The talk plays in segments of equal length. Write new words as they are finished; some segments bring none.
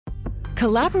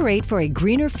Collaborate for a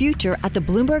greener future at the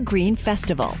Bloomberg Green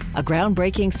Festival, a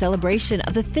groundbreaking celebration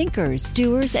of the thinkers,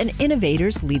 doers, and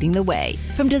innovators leading the way.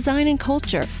 From design and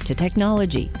culture to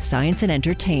technology, science, and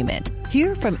entertainment.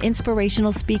 Hear from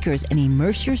inspirational speakers and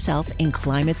immerse yourself in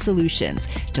climate solutions.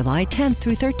 July 10th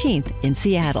through 13th in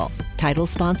Seattle. Title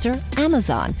sponsor,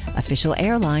 Amazon. Official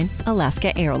airline,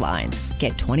 Alaska Airlines.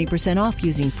 Get 20% off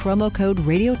using promo code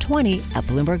radio20 at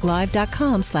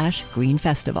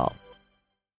bloomberglive.com/greenfestival.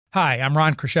 Hi, I'm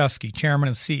Ron Kraszewski, Chairman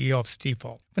and CEO of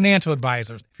Stifel. Financial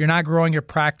advisors. If you're not growing your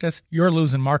practice, you're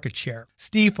losing market share.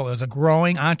 Stifel is a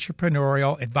growing,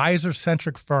 entrepreneurial,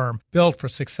 advisor-centric firm built for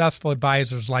successful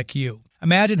advisors like you.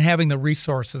 Imagine having the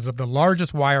resources of the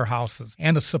largest wirehouses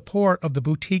and the support of the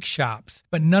boutique shops,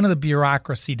 but none of the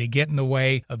bureaucracy to get in the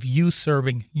way of you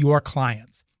serving your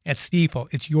clients. At Stifel,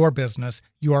 it's your business,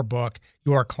 your book,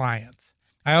 your clients.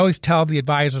 I always tell the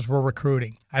advisors we're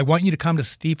recruiting, I want you to come to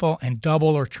Stifel and double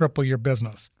or triple your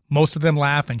business. Most of them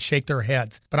laugh and shake their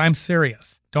heads, but I'm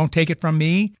serious. Don't take it from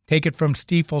me. Take it from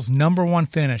Stifel's #1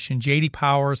 finish in J.D.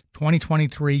 Power's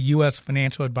 2023 U.S.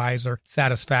 Financial Advisor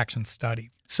Satisfaction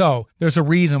Study. So, there's a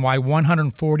reason why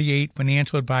 148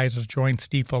 financial advisors joined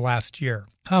Stifel last year.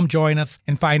 Come join us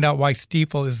and find out why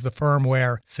Stifel is the firm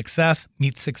where success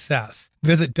meets success.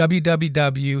 Visit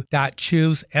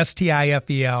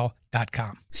www.choosestifel.com.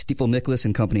 Stifel Nicholas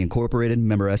and Company Incorporated,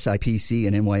 member SIPC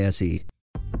and NYSE.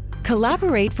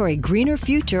 Collaborate for a greener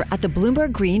future at the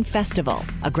Bloomberg Green Festival,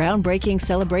 a groundbreaking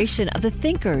celebration of the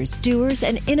thinkers, doers,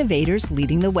 and innovators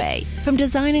leading the way. From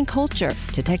design and culture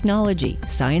to technology,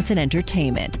 science, and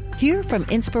entertainment. Hear from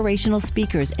inspirational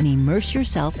speakers and immerse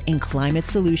yourself in climate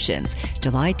solutions.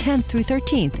 July 10th through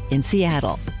 13th in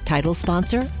Seattle. Title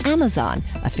sponsor, Amazon.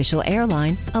 Official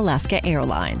airline, Alaska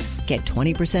Airlines. Get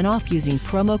 20% off using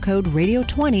promo code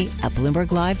radio20 at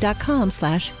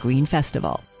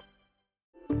bloomberglive.com/greenfestival.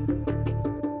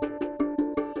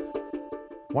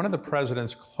 One of the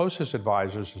president's closest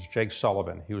advisors is Jake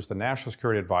Sullivan. He was the national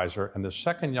security advisor and the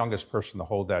second youngest person to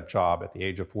hold that job at the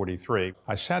age of 43.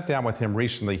 I sat down with him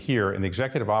recently here in the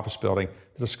Executive Office Building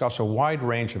to discuss a wide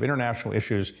range of international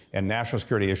issues and national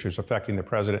security issues affecting the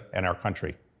president and our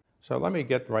country. So let me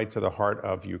get right to the heart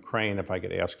of Ukraine, if I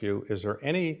could ask you. Is there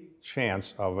any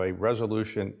chance of a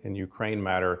resolution in Ukraine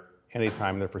matter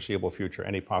anytime in the foreseeable future?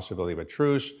 Any possibility of a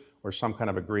truce or some kind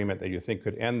of agreement that you think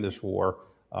could end this war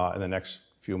in the next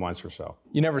few months or so?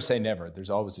 You never say never.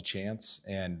 There's always a chance.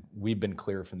 And we've been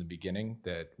clear from the beginning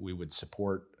that we would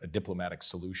support a diplomatic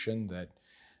solution that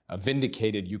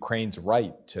vindicated Ukraine's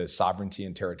right to sovereignty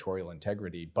and territorial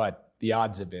integrity. But the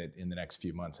odds of it in the next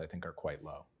few months, I think, are quite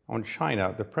low. On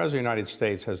China, the President of the United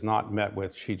States has not met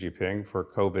with Xi Jinping for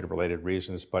COVID-related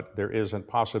reasons, but there is a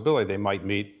possibility they might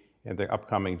meet in the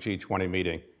upcoming G20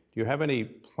 meeting. Do you have any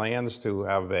plans to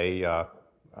have an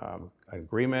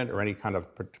agreement or any kind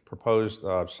of proposed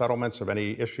settlements of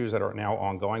any issues that are now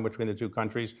ongoing between the two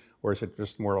countries, or is it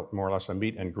just more or less a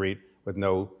meet and greet with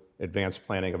no advanced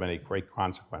planning of any great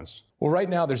consequence? Well, right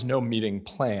now there's no meeting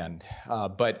planned,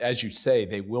 but as you say,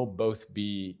 they will both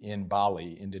be in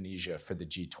Bali, Indonesia, for the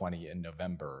G20 in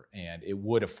November, and it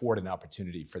would afford an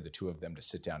opportunity for the two of them to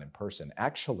sit down in person.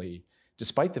 Actually,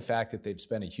 despite the fact that they've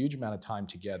spent a huge amount of time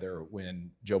together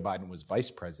when Joe Biden was vice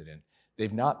president,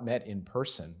 they've not met in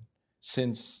person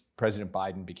since President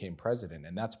Biden became president.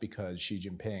 And that's because Xi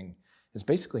Jinping has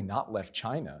basically not left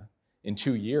China in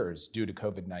 2 years due to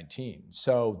COVID-19.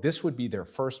 So this would be their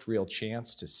first real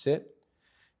chance to sit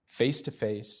face to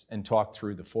face and talk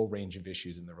through the full range of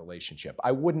issues in the relationship.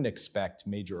 I wouldn't expect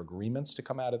major agreements to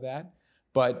come out of that.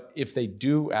 But if they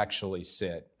do actually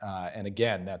sit, and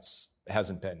again,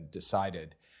 hasn't been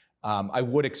decided, I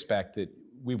would expect that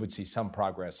we would see some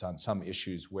progress on some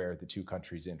issues where the two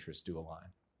countries' interests do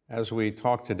align. As we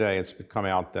talk today, it's come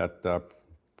out that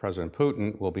President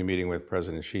Putin will be meeting with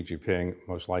President Xi Jinping,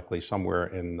 most likely somewhere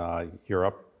in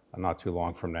Europe, not too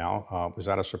long from now. Was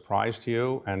that a surprise to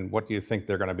you? And what do you think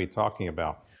they're going to be talking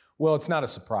about? Well, it's not a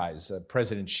surprise.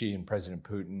 President Xi and President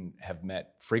Putin have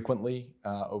met frequently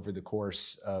over the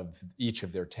course of each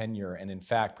of their tenure. And in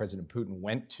fact, President Putin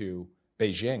went to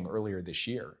Beijing earlier this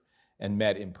year and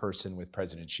met in person with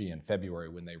President Xi in February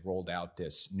when they rolled out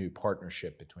this new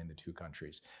partnership between the two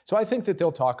countries. So I think that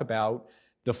they'll talk about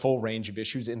the full range of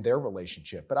issues in their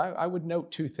relationship. But I would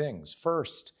note two things.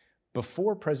 First,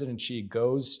 before President Xi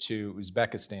goes to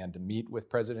Uzbekistan to meet with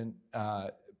President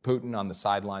Putin on the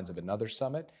sidelines of another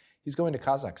summit, he's going to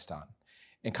Kazakhstan.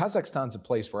 And Kazakhstan's a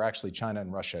place where actually China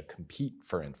and Russia compete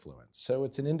for influence. So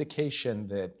it's an indication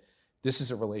that this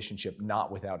is a relationship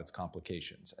not without its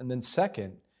complications. And then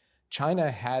second,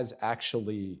 China has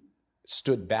actually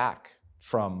stood back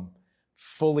from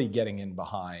fully getting in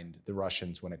behind the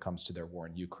Russians when it comes to their war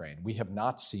in Ukraine. We have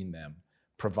not seen them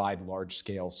provide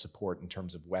large-scale support in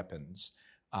terms of weapons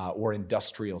or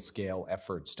industrial-scale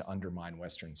efforts to undermine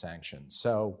Western sanctions.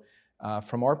 So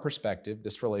from our perspective,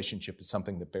 this relationship is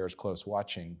something that bears close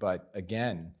watching, but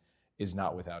again, is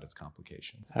not without its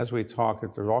complications. As we talk,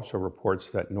 there are also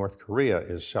reports that North Korea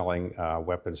is selling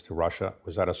weapons to Russia.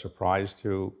 Was that a surprise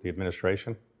to the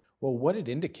administration? Well, what it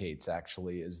indicates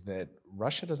actually is that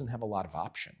Russia doesn't have a lot of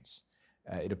options.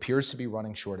 It appears to be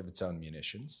running short of its own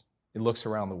munitions. It looks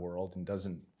around the world and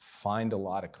doesn't find a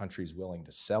lot of countries willing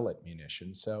to sell it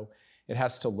munitions. So it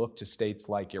has to look to states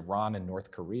like Iran and North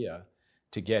Korea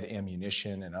to get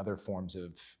ammunition and other forms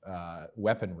of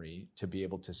weaponry to be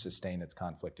able to sustain its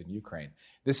conflict in Ukraine.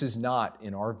 This is not,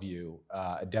 in our view,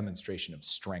 a demonstration of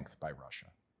strength by Russia.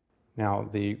 Now,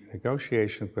 the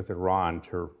negotiations with Iran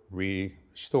to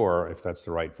restore, if that's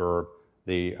the right verb,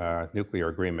 the nuclear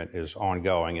agreement is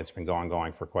ongoing. It's been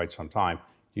going for quite some time.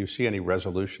 Do you see any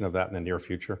resolution of that in the near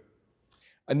future?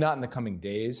 Not in the coming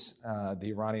days. The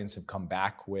Iranians have come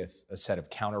back with a set of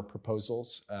counter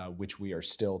proposals, which we are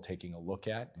still taking a look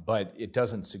at, but it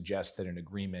doesn't suggest that an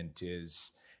agreement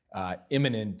is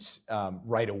imminent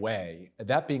right away.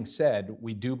 That being said,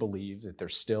 we do believe that there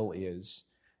still is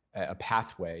a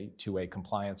pathway to a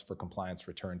compliance for compliance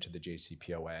return to the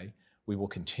JCPOA. We will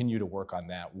continue to work on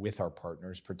that with our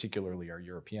partners, particularly our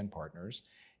European partners.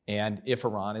 And if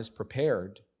Iran is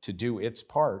prepared to do its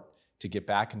part to get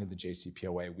back into the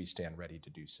JCPOA, we stand ready to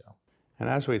do so. And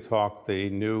as we talk, the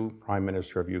new Prime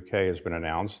Minister of UK has been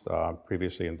announced,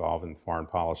 previously involved in foreign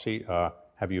policy.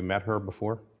 Have you met her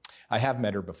before? I have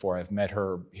met her before. I've met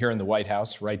her here in the White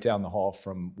House, right down the hall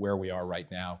from where we are right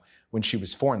now, when she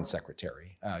was Foreign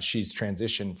Secretary. She's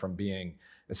transitioned from being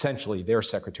essentially their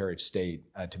Secretary of State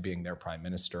to being their Prime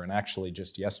Minister. And actually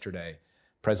just yesterday,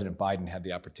 President Biden had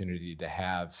the opportunity to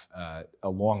have a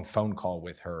long phone call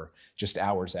with her just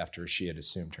hours after she had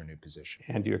assumed her new position.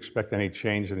 And do you expect any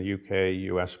change in the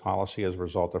UK-US policy as a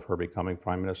result of her becoming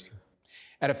Prime Minister?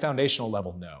 At a foundational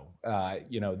level,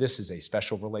 no. This is a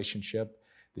special relationship.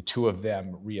 The two of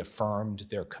them reaffirmed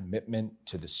their commitment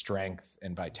to the strength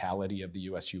and vitality of the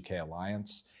US-UK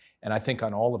alliance. And I think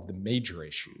on all of the major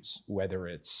issues, whether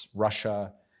it's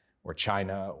Russia or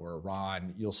China or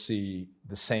Iran, you'll see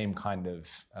the same kind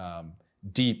of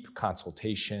deep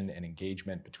consultation and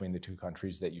engagement between the two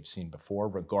countries that you've seen before,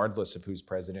 regardless of who's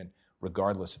president,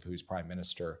 regardless of who's prime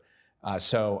minister.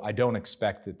 So I don't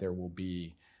expect that there will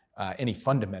be any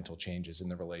fundamental changes in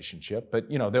the relationship, but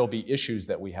there'll be issues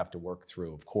that we have to work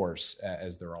through, of course,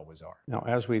 as there always are. Now,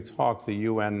 as we talk, the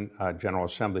UN General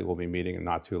Assembly will be meeting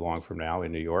not too long from now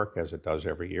in New York, as it does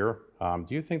every year.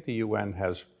 Do you think the UN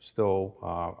has still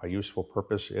a useful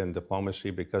purpose in diplomacy?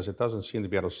 Because it doesn't seem to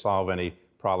be able to solve any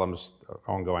problems,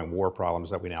 ongoing war problems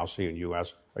that we now see in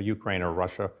U.S. or Ukraine or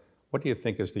Russia. What do you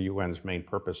think is the UN's main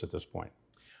purpose at this point?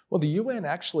 Well, the UN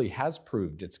actually has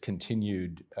proved its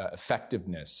continued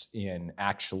effectiveness in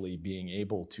actually being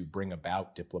able to bring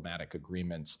about diplomatic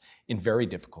agreements in very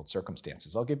difficult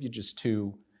circumstances. I'll give you just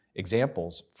two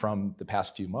examples from the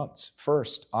past few months.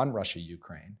 First, on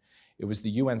Russia-Ukraine, it was the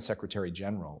UN Secretary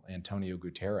General, Antonio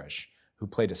Guterres, who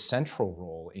played a central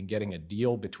role in getting a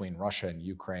deal between Russia and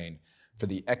Ukraine for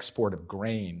the export of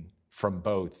grain from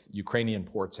both Ukrainian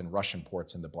ports and Russian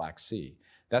ports in the Black Sea.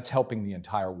 That's helping the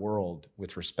entire world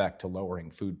with respect to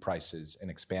lowering food prices and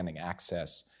expanding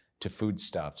access to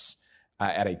foodstuffs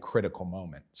at a critical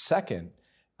moment. Second,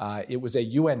 it was a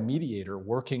UN mediator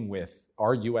working with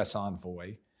our US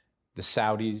envoy, the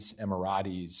Saudis,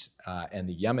 Emiratis, and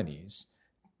the Yemenis,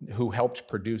 who helped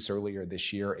produce earlier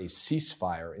this year a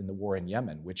ceasefire in the war in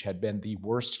Yemen, which had been the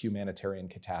worst humanitarian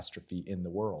catastrophe in the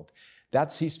world. That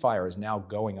ceasefire is now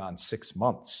going on 6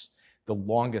 months, the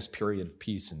longest period of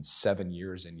peace in 7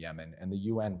 years in Yemen, and the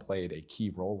UN played a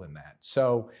key role in that.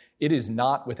 So it is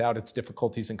not without its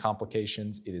difficulties and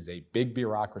complications. It is a big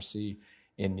bureaucracy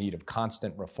in need of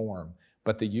constant reform,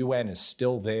 but the UN is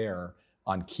still there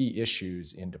on key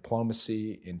issues in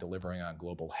diplomacy, in delivering on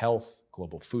global health,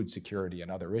 global food security, and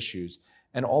other issues.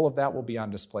 And all of that will be on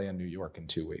display in New York in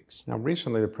 2 weeks. Now,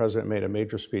 recently, the president made a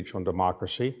major speech on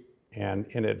democracy. And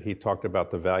in it, he talked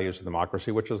about the values of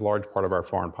democracy, which is a large part of our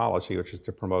foreign policy, which is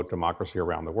to promote democracy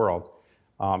around the world.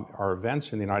 Are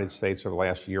events in the United States over the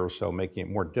last year or so making it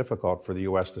more difficult for the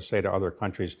U.S. to say to other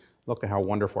countries, look at how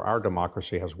wonderful our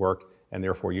democracy has worked, and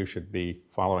therefore you should be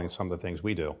following some of the things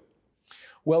we do?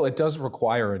 Well, it does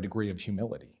require a degree of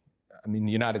humility. I mean,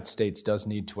 the United States does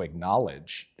need to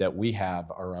acknowledge that we have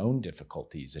our own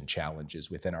difficulties and challenges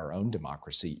within our own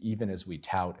democracy, even as we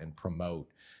tout and promote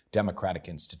democratic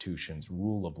institutions,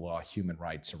 rule of law, human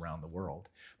rights around the world.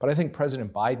 But I think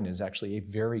President Biden is actually a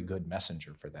very good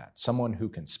messenger for that. Someone who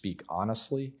can speak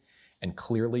honestly and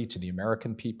clearly to the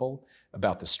American people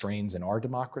about the strains in our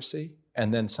democracy,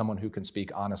 and then someone who can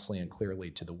speak honestly and clearly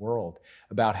to the world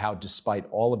about how, despite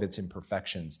all of its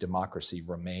imperfections, democracy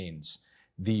remains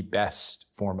the best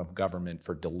form of government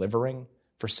for delivering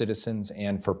for citizens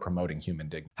and for promoting human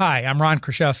dignity. Hi, I'm Ron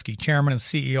Kraszewski, Chairman and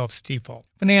CEO of Stifel.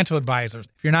 Financial advisors,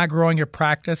 if you're not growing your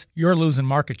practice, you're losing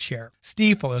market share.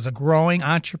 Stifel is a growing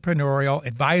entrepreneurial,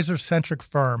 advisor-centric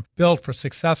firm built for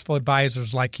successful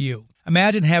advisors like you.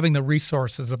 Imagine having the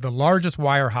resources of the largest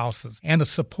wirehouses and the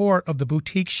support of the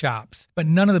boutique shops, but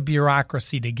none of the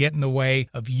bureaucracy to get in the way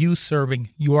of you serving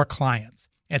your clients.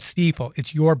 At Stifel,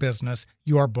 it's your business,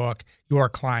 your book, your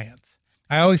clients.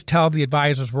 I always tell the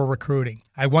advisors we're recruiting,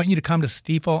 I want you to come to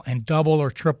Stifel and double or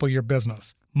triple your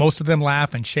business. Most of them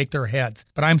laugh and shake their heads,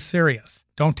 but I'm serious.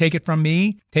 Don't take it from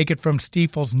me. Take it from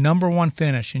Stifel's #1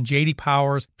 finish in J.D.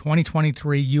 Power's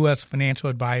 2023 U.S. Financial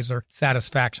Advisor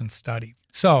Satisfaction Study.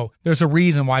 So, there's a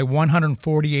reason why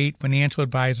 148 financial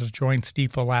advisors joined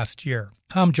Stifel last year.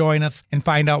 Come join us and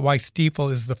find out why Stifel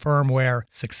is the firm where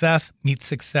success meets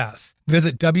success.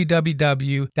 Visit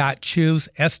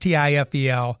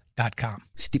www.choosestifel.com.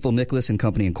 Stifel Nicholas and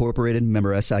Company Incorporated,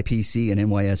 member SIPC and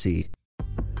NYSE.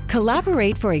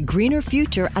 Collaborate for a greener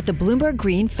future at the Bloomberg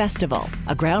Green Festival,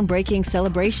 a groundbreaking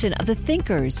celebration of the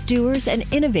thinkers, doers, and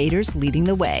innovators leading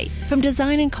the way. From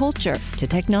design and culture to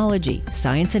technology,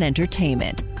 science, and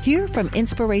entertainment. Hear from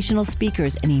inspirational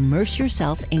speakers and immerse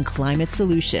yourself in climate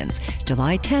solutions.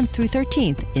 July 10th through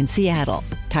 13th in Seattle.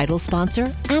 Title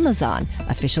sponsor, Amazon.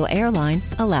 Official airline,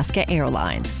 Alaska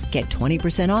Airlines. Get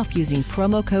 20% off using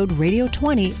promo code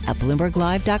radio20 at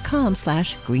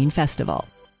bloomberglive.com/greenfestival.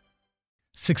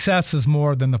 Success is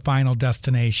more than the final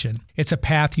destination. It's a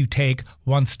path you take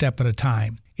one step at a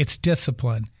time. It's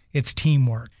discipline, it's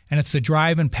teamwork, and it's the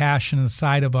drive and passion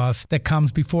inside of us that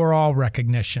comes before all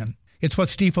recognition. It's what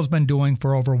Stifel's been doing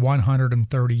for over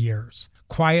 130 years.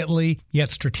 Quietly,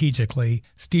 yet strategically,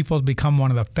 Stifel's become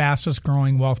one of the fastest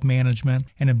growing wealth management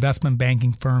and investment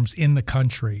banking firms in the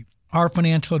country. Our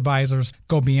financial advisors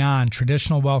go beyond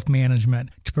traditional wealth management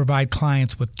to provide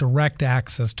clients with direct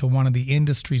access to one of the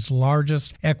industry's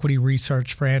largest equity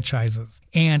research franchises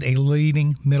and a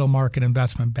leading middle market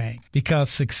investment bank, because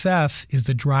success is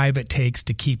the drive it takes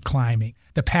to keep climbing,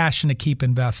 the passion to keep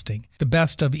investing, the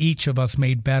best of each of us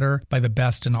made better by the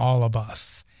best in all of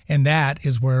us. And that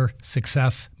is where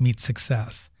success meets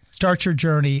success. Start your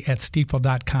journey at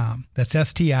Stifel.com. That's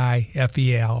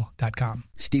STIFEL.com.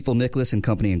 Stifel Nicholas and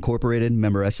Company Incorporated,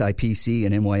 member SIPC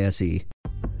and NYSE.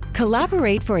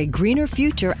 Collaborate for a greener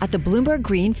future at the Bloomberg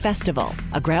Green Festival,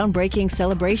 a groundbreaking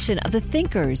celebration of the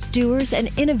thinkers, doers, and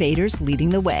innovators leading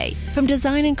the way. From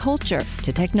design and culture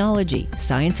to technology,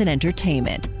 science, and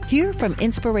entertainment. Hear from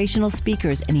inspirational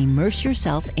speakers and immerse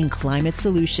yourself in climate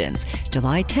solutions.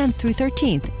 July 10th through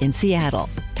 13th in Seattle.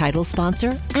 Title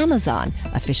sponsor, Amazon.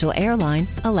 Official airline,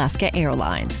 Alaska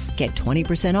Airlines. Get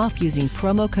 20% off using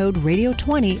promo code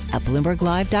radio20 at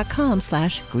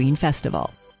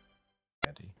bloomberglive.com/greenfestival.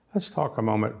 Let's talk a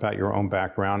moment about your own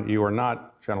background. You are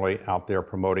not generally out there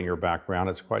promoting your background.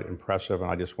 It's quite impressive,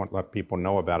 and I just want to let people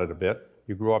know about it a bit.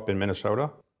 You grew up in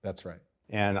Minnesota? That's right.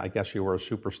 And I guess you were a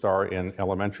superstar in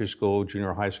elementary school,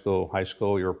 junior high school, high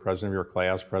school. You were president of your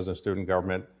class, president of student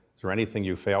government. Is there anything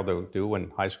you failed to do in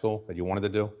high school that you wanted to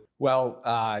do? Well,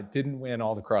 didn't win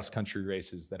all the cross-country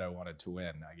races that I wanted to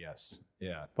win, I guess.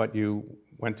 Yeah. But you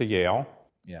went to Yale.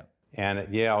 Yeah. And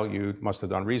at Yale, you must have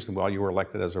done reasonably well. You were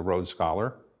elected as a Rhodes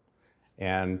Scholar.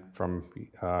 And from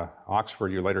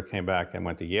Oxford, you later came back and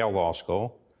went to Yale Law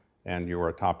School. And you were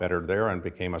a top editor there and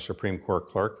became a Supreme Court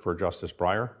clerk for Justice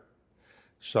Breyer.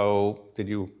 So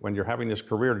when you're having this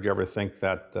career, did you ever think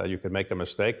that you could make a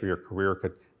mistake or your career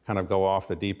could kind of go off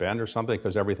the deep end or something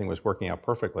because everything was working out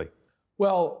perfectly?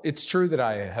 Well, it's true that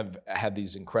I have had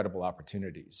these incredible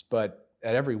opportunities, but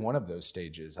at every one of those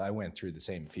stages, I went through the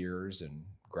same fears and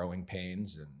growing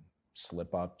pains and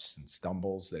slip-ups and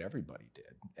stumbles that everybody did.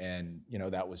 And,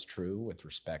 that was true with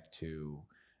respect to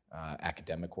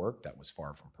academic work that was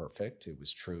far from perfect. It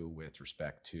was true with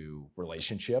respect to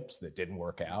relationships that didn't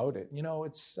work out.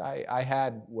 I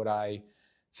had what I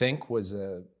think was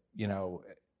an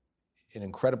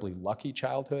incredibly lucky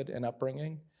childhood and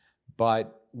upbringing,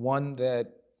 but one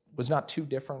that was not too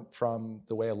different from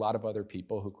the way a lot of other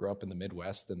people who grew up in the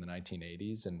Midwest in the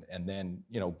 1980s and then,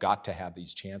 got to have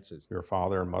these chances. Your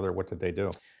father and mother, what did they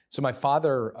do? So my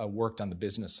father worked on the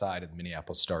business side of the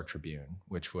Minneapolis Star-Tribune,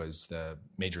 which was the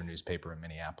major newspaper in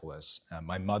Minneapolis.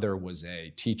 My mother was a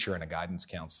teacher and a guidance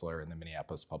counselor in the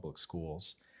Minneapolis public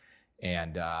schools.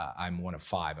 And I'm one of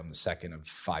five. I'm the second of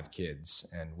five kids.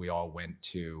 And we all went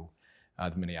to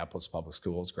the Minneapolis Public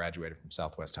Schools, graduated from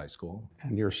Southwest High School.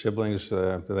 And your siblings,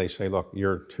 do they say, look,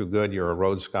 you're too good, you're a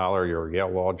Rhodes Scholar, you're a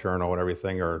Yale Law Journal and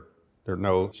everything, or there are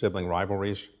no sibling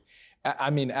rivalries?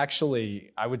 I mean, actually,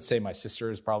 I would say my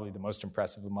sister is probably the most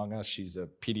impressive among us. She's a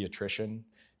pediatrician.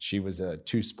 She was a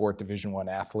two-sport Division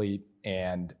I athlete,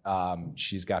 and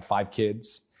she's got 5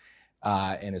 kids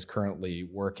and is currently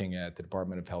working at the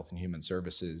Department of Health and Human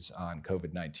Services on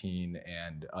COVID-19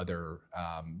 and other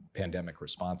pandemic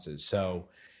responses. So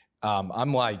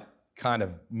I'm like kind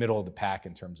of middle of the pack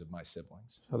in terms of my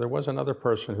siblings. So there was another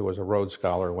person who was a Rhodes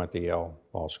Scholar, went to Yale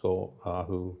Law School,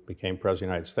 who became President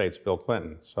of the United States, Bill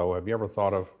Clinton. So have you ever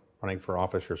thought of running for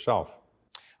office yourself?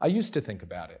 I used to think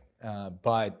about it,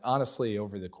 but honestly,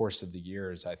 over the course of the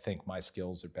years, I think my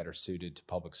skills are better suited to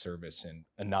public service in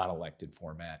a non-elected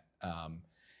format.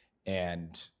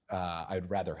 I'd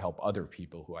rather help other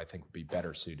people who I think would be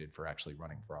better suited for actually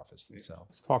running for office themselves.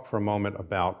 Let's talk for a moment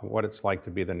about what it's like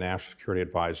to be the National Security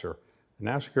Advisor. The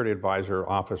National Security Advisor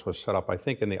office was set up, I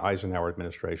think, in the Eisenhower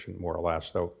administration, more or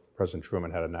less, though President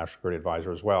Truman had a National Security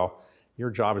Advisor as well. Your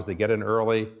job is to get in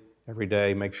early every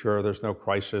day, make sure there's no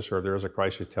crisis, or if there is a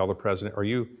crisis, tell the president. Are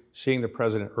you seeing the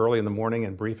president early in the morning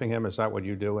and briefing him? Is that what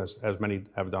you do, as many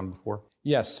have done before?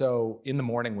 Yes, so in the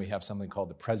morning we have something called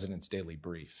the President's Daily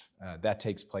Brief. That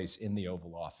takes place in the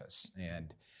Oval Office,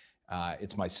 and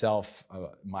it's myself,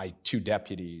 my 2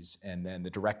 deputies, and then the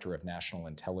Director of National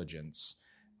Intelligence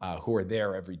who are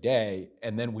there every day.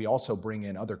 And then we also bring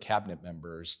in other cabinet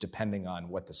members depending on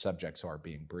what the subjects are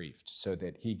being briefed, so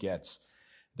that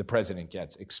the president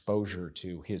gets exposure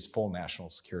to his full national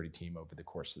security team over the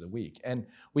course of the week. And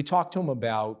we talk to him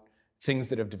about things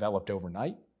that have developed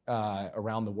overnight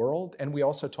around the world. And we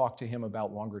also talk to him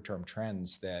about longer term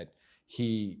trends that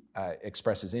he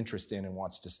expresses interest in and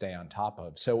wants to stay on top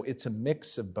of. So it's a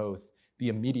mix of both the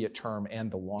immediate term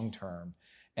and the long term.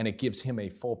 And it gives him a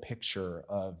full picture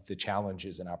of the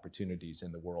challenges and opportunities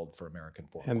in the world for American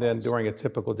foreign policy. And then during a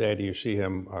typical day, do you see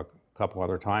him a couple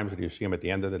other times, or do you see him at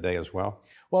the end of the day as well?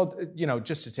 Well,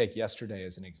 just to take yesterday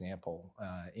as an example,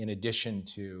 in addition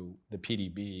to the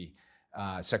PDB,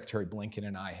 Secretary Blinken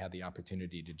and I had the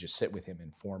opportunity to just sit with him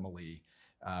informally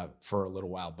for a little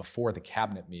while before the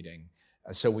cabinet meeting,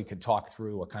 so we could talk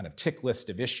through a kind of tick list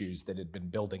of issues that had been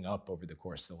building up over the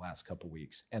course of the last couple of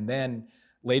weeks. And then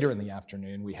later in the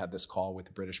afternoon, we had this call with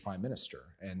the British Prime Minister,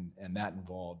 and that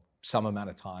involved some amount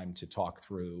of time to talk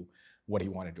through what he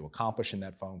wanted to accomplish in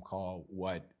that phone call,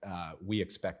 what we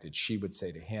expected she would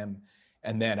say to him.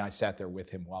 And then I sat there with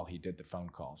him while he did the phone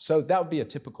call. So that would be a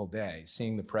typical day,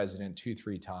 seeing the president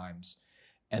 2-3 times,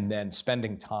 and then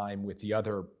spending time with the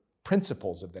other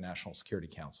principals of the National Security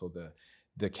Council,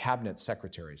 the cabinet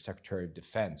secretary, Secretary of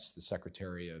Defense, the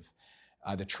Secretary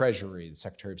of the Treasury, the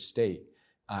Secretary of State,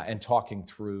 and talking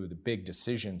through the big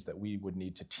decisions that we would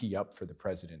need to tee up for the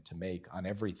president to make on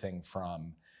everything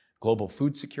from global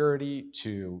food security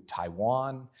to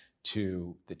Taiwan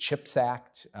to the CHIPS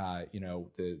Act,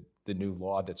 the new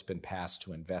law that's been passed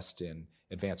to invest in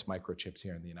advanced microchips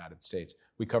here in the United States.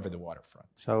 We cover the waterfront.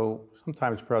 So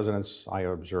sometimes presidents, I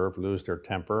observe, lose their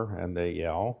temper and they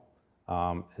yell.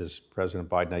 Is President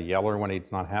Biden a yeller when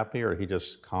he's not happy, or he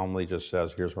just calmly just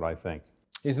says, here's what I think?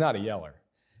 He's not a yeller.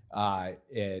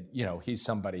 He's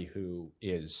somebody who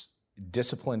is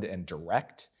disciplined and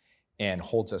direct and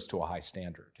holds us to a high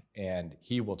standard. And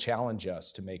he will challenge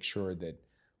us to make sure that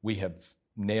we have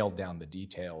nailed down the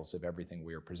details of everything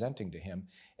we are presenting to him.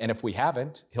 And if we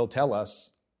haven't, he'll tell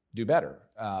us, do better.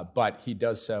 But he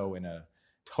does so in a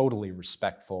totally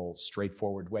respectful,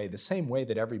 straightforward way, the same way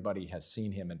that everybody has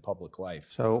seen him in public life.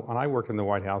 So when I worked in the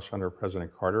White House under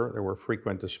President Carter, there were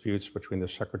frequent disputes between the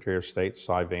Secretary of State,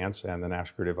 Cy Vance, and the National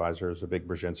Security Advisor, Zbig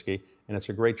Brzezinski. And it's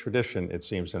a great tradition, it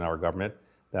seems, in our government,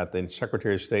 that the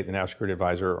Secretary of State and the National Security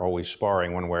Advisor are always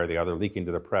sparring one way or the other, leaking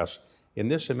to the press. In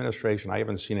this administration, I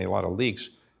haven't seen a lot of leaks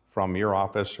from your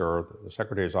office or the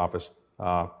Secretary's office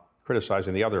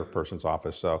criticizing the other person's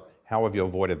office. So how have you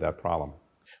avoided that problem?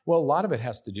 Well, a lot of it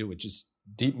has to do with just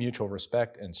deep mutual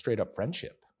respect and straight up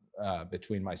friendship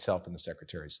between myself and the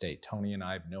Secretary of State. Tony and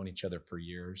I have known each other for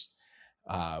years.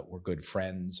 We're good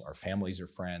friends. Our families are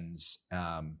friends.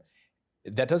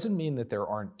 That doesn't mean that there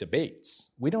aren't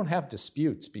debates. We don't have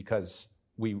disputes because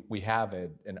we have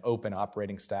an open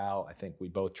operating style. I think we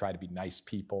both try to be nice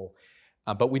people,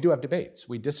 but we do have debates.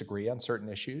 We disagree on certain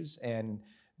issues, and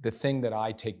the thing that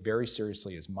I take very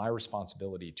seriously is my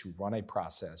responsibility to run a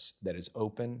process that is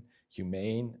open,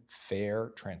 humane,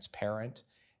 fair, transparent,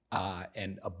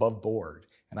 and above board.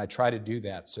 And I try to do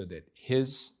that so that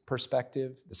his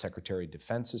perspective, the Secretary of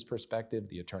Defense's perspective,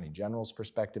 the Attorney General's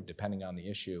perspective, depending on the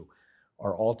issue,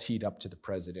 are all teed up to the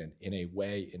president in a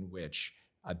way in which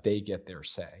they get their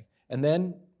say. And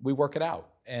then we work it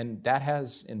out. And that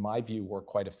has, in my view, worked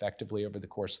quite effectively over the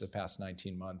course of the past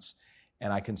 19 months.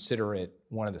 And I consider it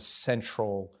one of the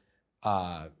central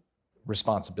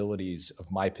responsibilities of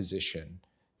my position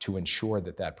to ensure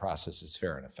that that process is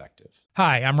fair and effective.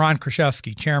 Hi, I'm Ron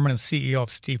Kraszewski, Chairman and CEO of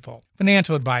Stifel.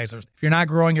 Financial advisors, if you're not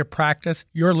growing your practice,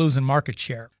 you're losing market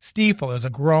share. Stifel is a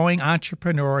growing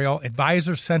entrepreneurial,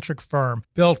 advisor-centric firm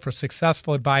built for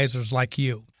successful advisors like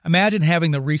you. Imagine having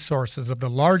the resources of the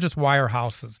largest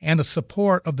wirehouses and the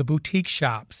support of the boutique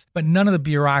shops, but none of the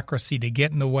bureaucracy to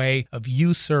get in the way of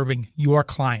you serving your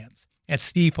clients. At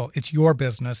Stifel, it's your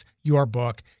business, your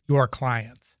book, your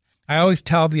clients. I always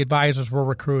tell the advisors we're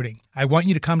recruiting, I want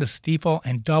you to come to Stifel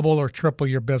and double or triple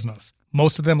your business.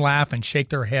 Most of them laugh and shake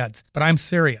their heads, but I'm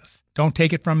serious. Don't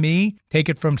take it from me. Take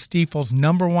it from Stifel's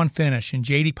 #1 finish in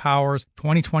J.D. Power's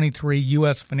 2023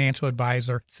 U.S. Financial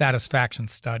Advisor Satisfaction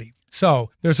Study. So,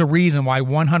 there's a reason why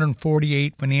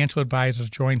 148 financial advisors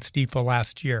joined Stifel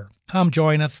last year. Come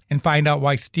join us and find out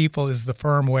why Stifel is the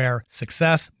firm where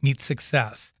success meets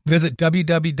success. Visit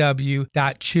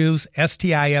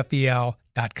www.choosestifel.com.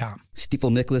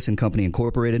 Stifel Nicholas and Company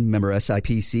Incorporated, member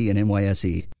SIPC and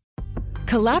NYSE.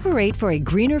 Collaborate for a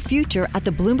greener future at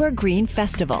the Bloomberg Green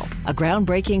Festival, a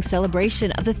groundbreaking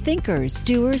celebration of the thinkers,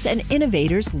 doers, and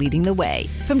innovators leading the way.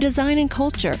 From design and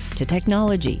culture to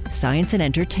technology, science, and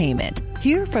entertainment.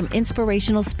 Hear from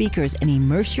inspirational speakers and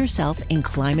immerse yourself in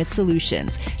climate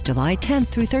solutions. July 10th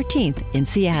through 13th in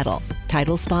Seattle.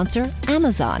 Title sponsor,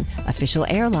 Amazon. Official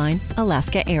airline,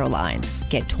 Alaska Airlines.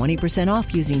 Get 20%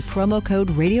 off using promo code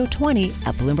radio20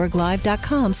 at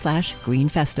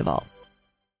bloomberglive.com/greenfestival.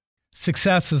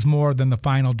 Success is more than the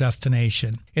final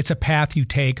destination. It's a path you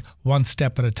take one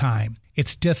step at a time.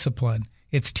 It's discipline,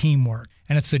 it's teamwork,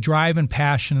 and it's the drive and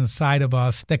passion inside of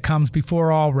us that comes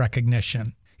before all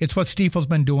recognition. It's what Stifel's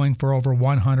been doing for over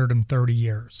 130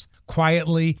 years.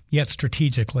 Quietly, yet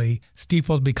strategically,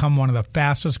 Stifel's become one of the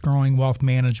fastest growing wealth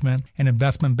management and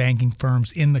investment banking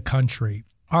firms in the country.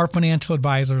 Our financial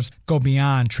advisors go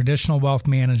beyond traditional wealth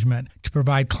management to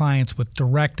provide clients with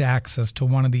direct access to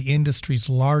one of the industry's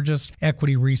largest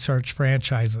equity research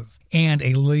franchises and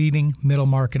a leading middle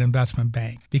market investment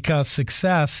bank. Because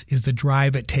success is the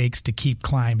drive it takes to keep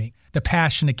climbing, the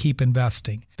passion to keep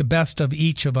investing, the best of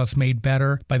each of us made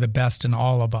better by the best in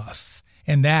all of us.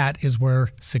 And that is where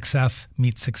success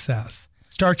meets success.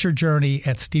 Start your journey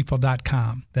at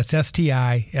Stifel.com. That's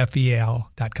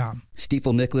STIFEL.com.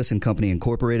 Stifel Nicholas and Company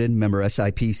Incorporated, member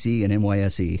SIPC and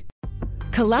NYSE.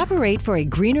 Collaborate for a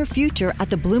greener future at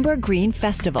the Bloomberg Green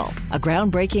Festival, a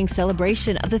groundbreaking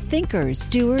celebration of the thinkers,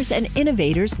 doers, and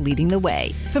innovators leading the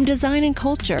way. From design and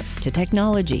culture to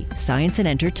technology, science, and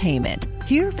entertainment.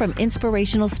 Hear from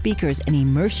inspirational speakers and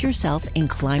immerse yourself in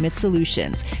climate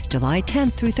solutions. July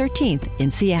 10th through 13th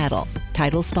in Seattle.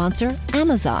 Title sponsor,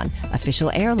 Amazon. Official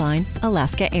airline,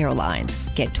 Alaska Airlines.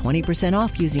 Get 20%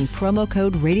 off using promo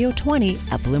code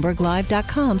radio20 at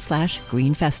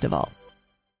bloomberglive.com/greenfestival.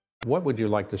 What would you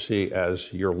like to see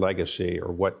as your legacy,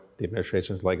 or what the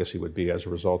administration's legacy would be as a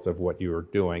result of what you are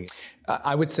doing?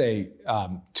 I would say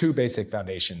two basic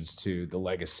foundations to the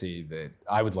legacy that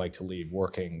I would like to leave,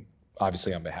 working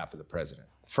obviously on behalf of the president.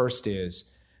 First is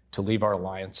to leave our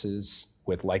alliances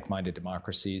with like-minded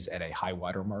democracies at a high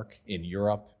watermark in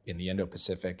Europe, in the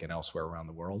Indo-Pacific, and elsewhere around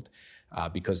the world,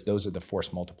 because those are the force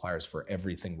multipliers for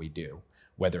everything we do,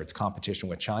 whether it's competition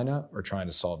with China or trying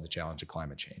to solve the challenge of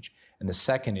climate change. And the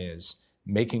second is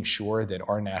making sure that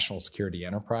our national security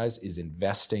enterprise is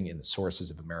investing in the sources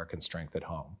of American strength at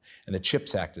home. And the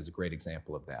CHIPS Act is a great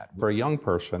example of that. For a young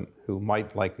person who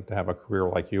might like to have a career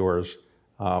like yours,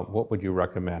 what would you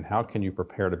recommend? How can you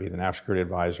prepare to be the national security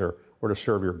advisor or to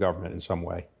serve your government in some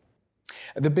way?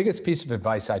 The biggest piece of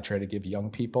advice I try to give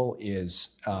young people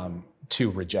is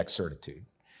to reject certitude.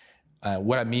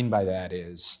 What I mean by that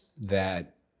is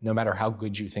that no matter how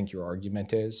good you think your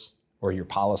argument is, or your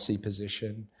policy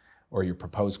position, or your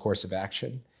proposed course of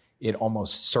action, it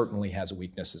almost certainly has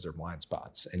weaknesses or blind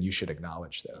spots, and you should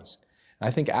acknowledge those. And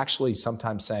I think actually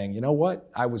sometimes saying, you know what,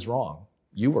 I was wrong,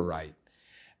 you were right,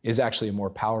 is actually a more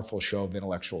powerful show of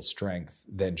intellectual strength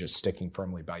than just sticking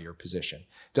firmly by your position.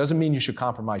 Doesn't mean you should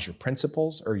compromise your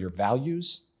principles or your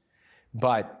values,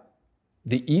 but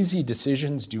the easy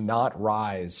decisions do not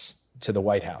rise to the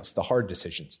White House. The hard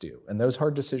decisions do. And those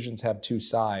hard decisions have two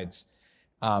sides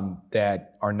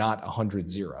that are not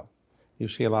 100-0. You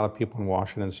see a lot of people in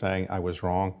Washington saying, I was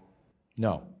wrong.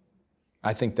 No,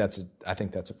 I think that's a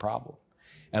problem.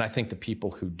 And I think the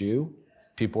people who do,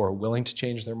 people who are willing to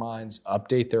change their minds,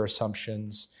 update their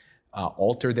assumptions,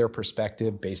 alter their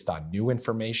perspective based on new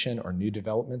information or new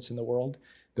developments in the world,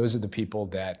 those are the people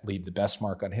that leave the best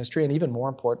mark on history. And even more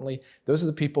importantly, those are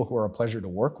the people who are a pleasure to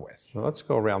work with. Well, let's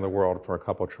go around the world for a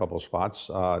couple of trouble spots.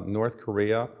 North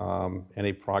Korea,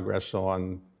 any progress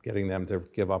on getting them to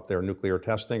give up their nuclear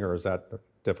testing, or is that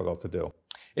difficult to do?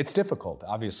 It's difficult,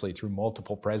 obviously, through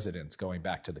multiple presidents going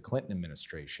back to the Clinton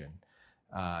administration.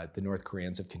 The North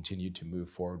Koreans have continued to move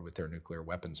forward with their nuclear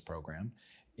weapons program.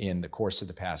 In the course of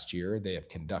the past year, they have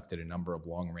conducted a number of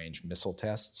long-range missile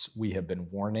tests. We have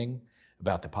been warning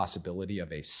about the possibility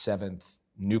of a seventh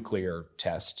nuclear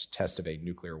test of a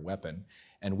nuclear weapon,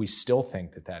 and we still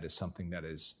think that that is something that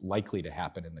is likely to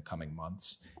happen in the coming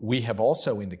months. We have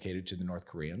also indicated to the North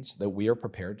Koreans that we are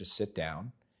prepared to sit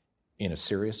down in a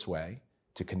serious way,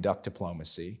 to conduct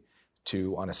diplomacy,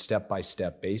 to, on a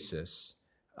step-by-step basis,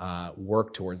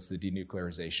 work towards the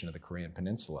denuclearization of the Korean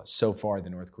Peninsula. So far, the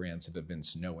North Koreans have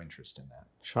evinced no interest in that.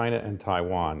 China and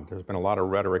Taiwan. There's been a lot of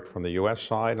rhetoric from the U.S.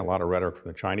 side and a lot of rhetoric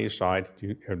from the Chinese side. Do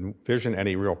you envision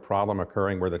any real problem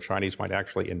occurring where the Chinese might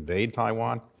actually invade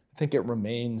Taiwan? I think it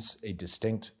remains a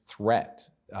distinct threat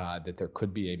that there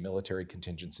could be a military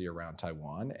contingency around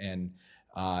Taiwan. And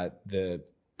the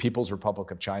People's Republic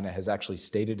of China has actually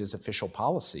stated as official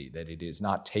policy that it is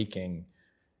not taking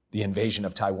the invasion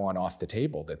of Taiwan off the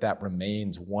table, that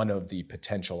remains one of the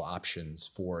potential options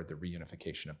for the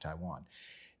reunification of Taiwan.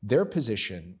 Their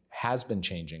position has been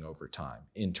changing over time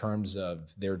in terms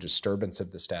of their disturbance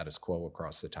of the status quo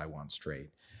across the Taiwan Strait,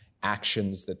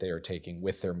 actions that they are taking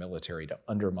with their military to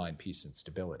undermine peace and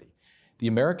stability. The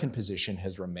American position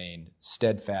has remained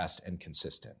steadfast and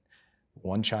consistent.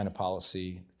 One China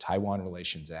policy, Taiwan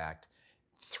Relations Act,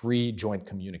 3 joint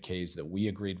communiques that we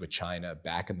agreed with China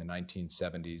back in the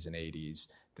 1970s and 80s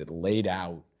that laid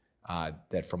out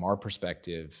that from our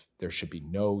perspective, there should be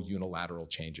no unilateral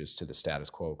changes to the status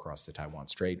quo across the Taiwan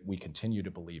Strait. We continue to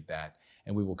believe that,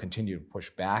 and we will continue to push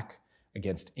back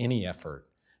against any effort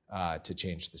to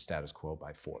change the status quo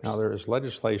by force. Now, there is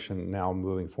legislation now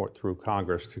moving forward through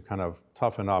Congress to kind of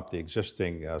toughen up the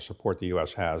existing support the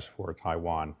U.S. has for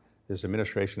Taiwan. Has the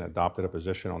administration adopted a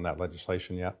position on that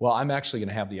legislation yet? Well, I'm actually going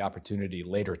to have the opportunity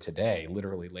later today,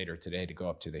 literally later today, to go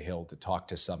up to the Hill to talk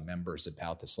to some members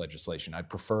about this legislation. I'd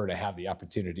prefer to have the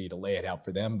opportunity to lay it out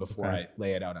for them before I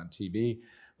lay it out on TV.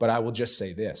 But I will just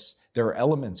say this. There are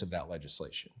elements of that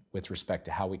legislation with respect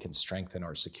to how we can strengthen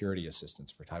our security assistance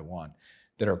for Taiwan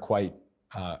that are quite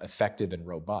effective and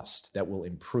robust, that will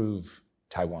improve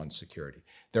Taiwan's security.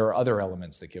 There are other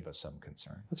elements that give us some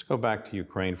concern. Let's go back to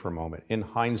Ukraine for a moment. In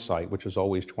hindsight, which is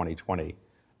always 2020,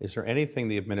 is there anything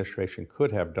the administration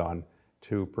could have done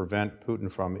to prevent Putin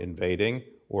from invading,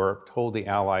 or told the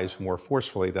allies more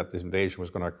forcefully that this invasion was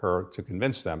going to occur to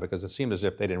convince them? Because it seemed as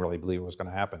if they didn't really believe it was going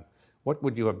to happen. What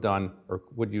would you have done, or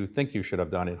would you think you should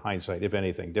have done in hindsight, if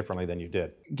anything, differently than you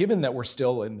did? Given that we're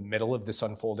still in the middle of this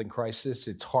unfolding crisis,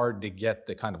 it's hard to get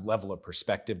the kind of level of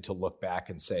perspective to look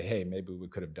back and say, hey, maybe we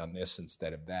could have done this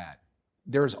instead of that.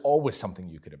 There's always something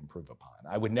you could improve upon.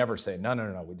 I would never say,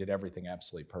 no, we did everything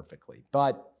absolutely perfectly.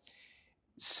 But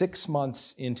 6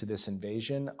 months into this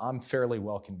invasion, I'm fairly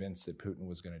well convinced that Putin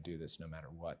was going to do this no matter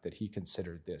what, that he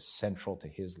considered this central to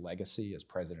his legacy as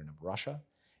president of Russia,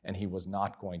 and he was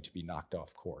not going to be knocked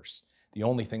off course. The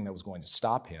only thing that was going to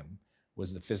stop him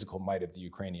was the physical might of the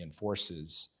Ukrainian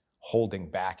forces holding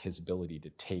back his ability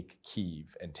to take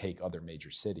Kyiv and take other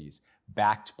major cities,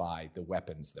 backed by the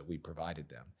weapons that we provided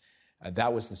them.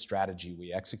 That was the strategy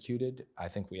we executed. I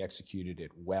think we executed it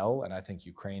well, and I think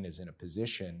Ukraine is in a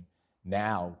position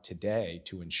now, today,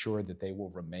 to ensure that they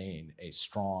will remain a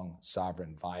strong,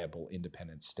 sovereign, viable,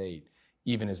 independent state,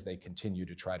 even as they continue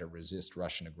to try to resist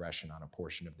Russian aggression on a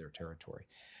portion of their territory.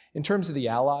 In terms of the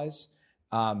allies,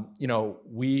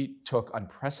 we took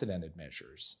unprecedented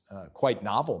measures, quite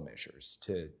novel measures,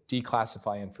 to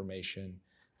declassify information,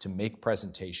 to make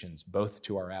presentations both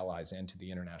to our allies and to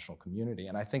the international community.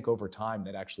 And I think over time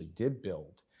that actually did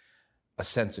build a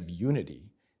sense of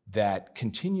unity that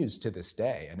continues to this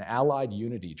day. And allied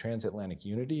unity, transatlantic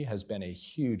unity, has been a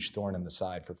huge thorn in the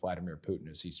side for Vladimir Putin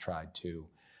as he's tried to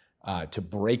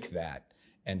break that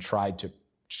and tried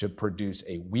to produce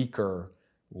a weaker,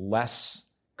 less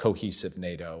cohesive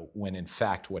NATO, when in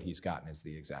fact what he's gotten is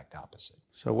the exact opposite.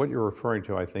 So what you're referring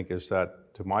to, I think, is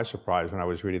that, to my surprise, when I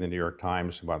was reading the New York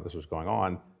Times about this was going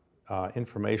on,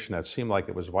 information that seemed like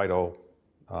it was vital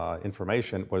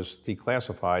information was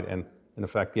declassified and, in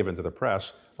effect, given to the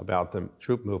press about the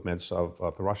troop movements of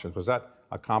the Russians. Was that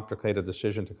a complicated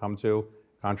decision to come to?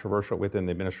 controversial within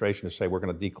the administration to say we're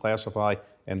going to declassify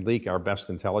and leak our best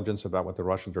intelligence about what the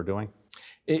Russians are doing?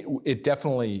 It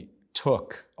definitely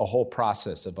took a whole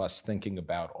process of us thinking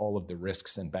about all of the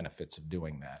risks and benefits of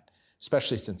doing that,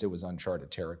 especially since it was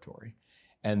uncharted territory.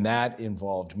 And that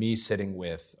involved me sitting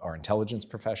with our intelligence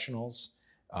professionals,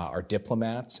 our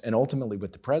diplomats, and ultimately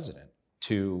with the president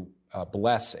to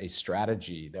bless a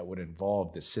strategy that would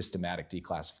involve the systematic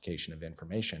declassification of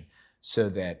information so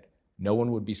that no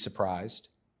one would be surprised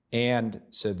and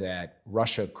so that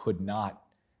Russia could not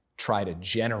try to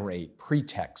generate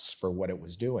pretexts for what it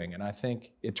was doing. And I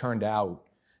think it turned out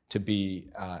to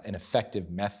be an effective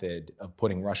method of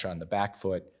putting Russia on the back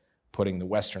foot, putting the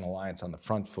Western alliance on the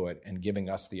front foot, and giving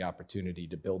us the opportunity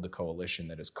to build the coalition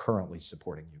that is currently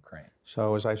supporting Ukraine.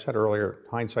 So as I said earlier,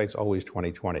 hindsight's always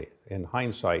 20/20. In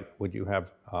hindsight, would you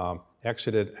have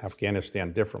exited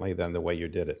Afghanistan differently than the way you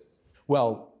did it?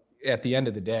 Well, at the end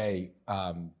of the day,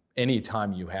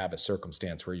 anytime you have a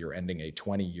circumstance where you're ending a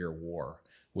 20-year war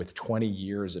with 20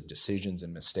 years of decisions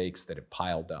and mistakes that have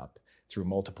piled up through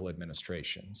multiple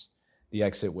administrations, the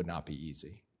exit would not be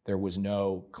easy. There was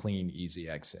no clean, easy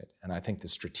exit. And I think the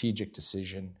strategic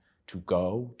decision to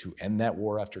end that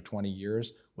war after 20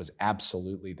 years was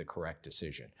absolutely the correct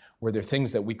decision. Were there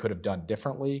things that we could have done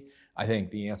differently? I think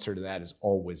the answer to that is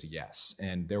always yes.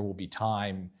 And there will be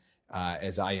time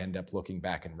as I end up looking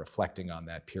back and reflecting on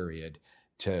that period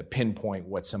to pinpoint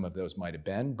what some of those might have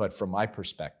been. But from my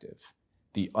perspective,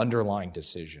 the underlying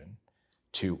decision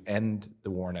to end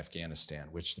the war in Afghanistan,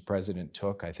 which the president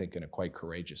took, I think, in a quite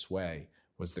courageous way,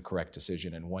 was the correct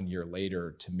decision. And 1 year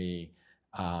later, to me,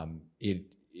 it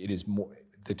is more,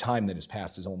 the time that has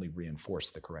passed has only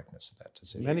reinforced the correctness of that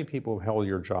decision. Many people who held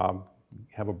your job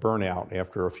have a burnout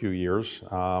after a few years.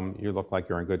 You look like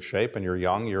you're in good shape and you're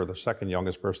young. You're the second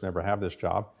youngest person to ever have this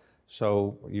job.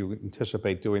 So you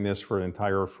anticipate doing this for an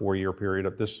entire 4-year period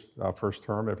of this first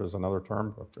term, if there's another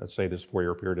term, let's say this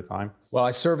 4-year period of time? Well,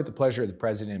 I serve at the pleasure of the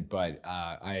president, but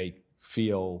I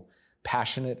feel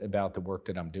passionate about the work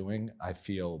that I'm doing. I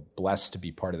feel blessed to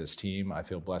be part of this team. I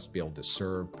feel blessed to be able to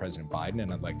serve President Biden,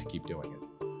 and I'd like to keep doing it.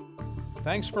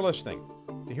 Thanks for listening.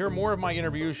 To hear more of my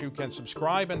interviews, you can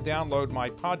subscribe and download my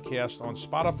podcast on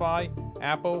Spotify,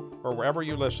 Apple, or wherever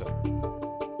you listen.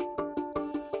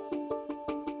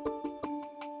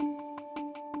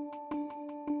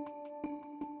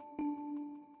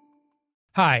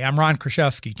 Hi, I'm Ron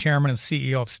Kraszewski, Chairman and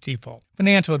CEO of Stifel.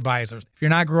 Financial advisors, if you're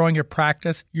not growing your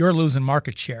practice, you're losing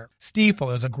market share.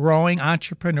 Stifel is a growing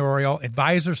entrepreneurial,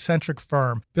 advisor-centric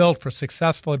firm built for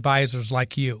successful advisors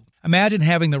like you. Imagine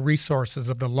having the resources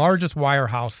of the largest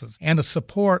wirehouses and the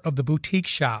support of the boutique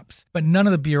shops, but none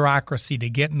of the bureaucracy to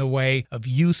get in the way of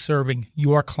you serving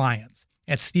your clients.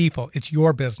 At Stifel, it's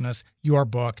your business, your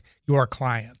book, your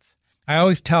clients. I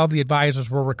always tell the advisors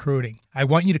we're recruiting, I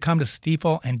want you to come to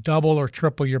Stifel and double or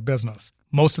triple your business.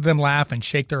 Most of them laugh and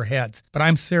shake their heads, but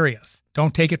I'm serious.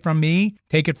 Don't take it from me.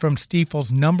 Take it from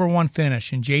Stifel's #1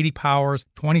 finish in J.D. Power's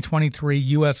 2023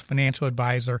 U.S. Financial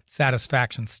Advisor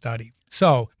Satisfaction Study.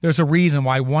 So, there's a reason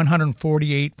why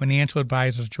 148 financial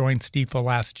advisors joined Stifel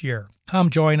last year. Come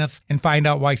join us and find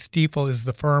out why Stifel is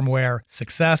the firm where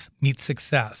success meets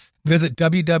success. Visit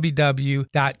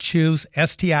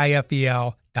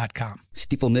www.choosestifel.com.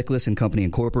 Stifel Nicholas and Company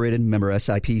Incorporated, member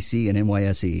SIPC and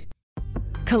NYSE.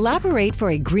 Collaborate for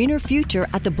a greener future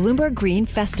at the Bloomberg Green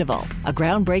Festival, a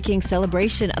groundbreaking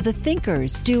celebration of the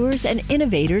thinkers, doers, and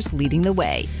innovators leading the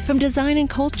way. From design and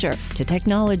culture to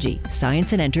technology,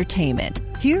 science, and entertainment.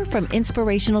 Hear from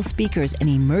inspirational speakers and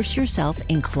immerse yourself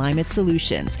in climate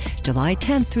solutions. July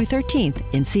 10th through 13th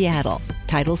in Seattle.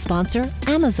 Title sponsor,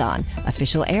 Amazon.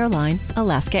 Official airline,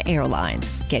 Alaska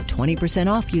Airlines. Get 20%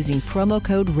 off using promo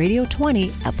code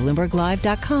radio20 at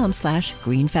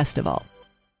BloombergLive.com/greenfestival.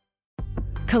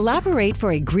 Collaborate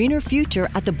for a greener future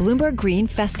at the Bloomberg Green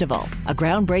Festival, a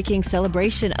groundbreaking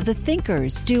celebration of the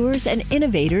thinkers, doers, and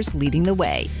innovators leading the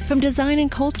way. From design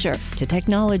and culture to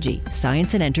technology,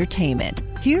 science, and entertainment.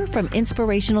 Hear from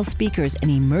inspirational speakers and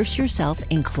immerse yourself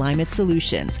in climate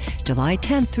solutions. July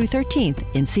 10th through 13th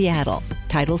in Seattle.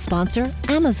 Title sponsor,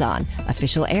 Amazon.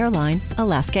 Official airline,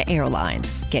 Alaska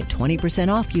Airlines. Get 20%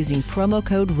 off using promo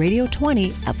code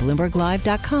radio20 at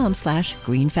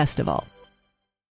BloombergLive.com/greenfestival.